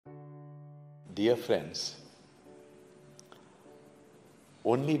Dear friends,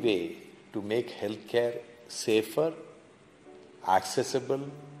 only way to make healthcare safer, accessible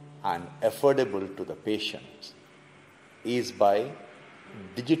and affordable to the patients is by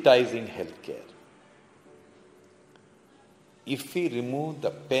digitizing healthcare. If we remove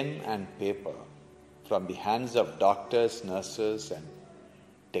the pen and paper from the hands of doctors, nurses and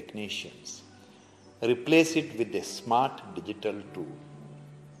technicians, replace it with a smart digital tool,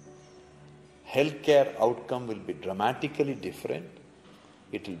 healthcare outcome will be dramatically different.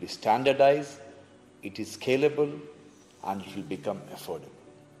 It will be standardized, it is scalable, and it will become affordable.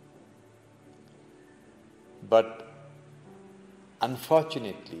 But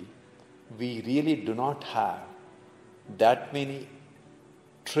unfortunately, we really do not have that many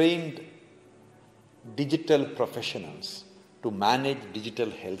trained digital professionals to manage digital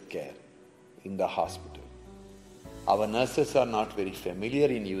healthcare in the hospital. Our nurses are not very familiar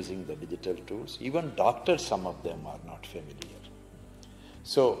in using the digital tools. Even doctors, some of them are not familiar.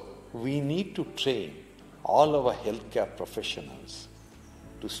 So we need to train all our healthcare professionals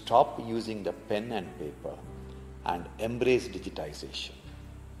to stop using the pen and paper and embrace digitization.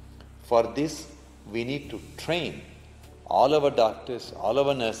 For this, we need to train all our doctors, all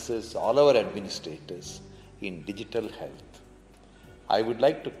our nurses, all our administrators in digital health. I would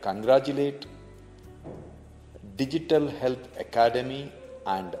like to congratulate Digital Health Academy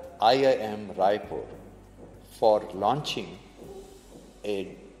and IIM Raipur for launching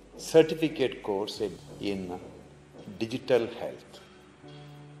a certificate course in digital health.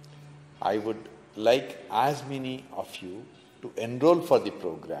 I would like as many of you to enroll for the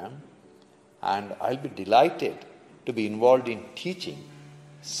program, and I'll be delighted to be involved in teaching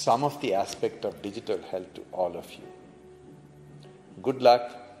some of the aspects of digital health to all of you. Good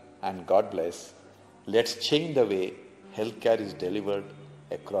luck and God bless. Let's change the way healthcare is delivered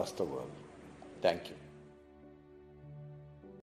across the world. Thank you.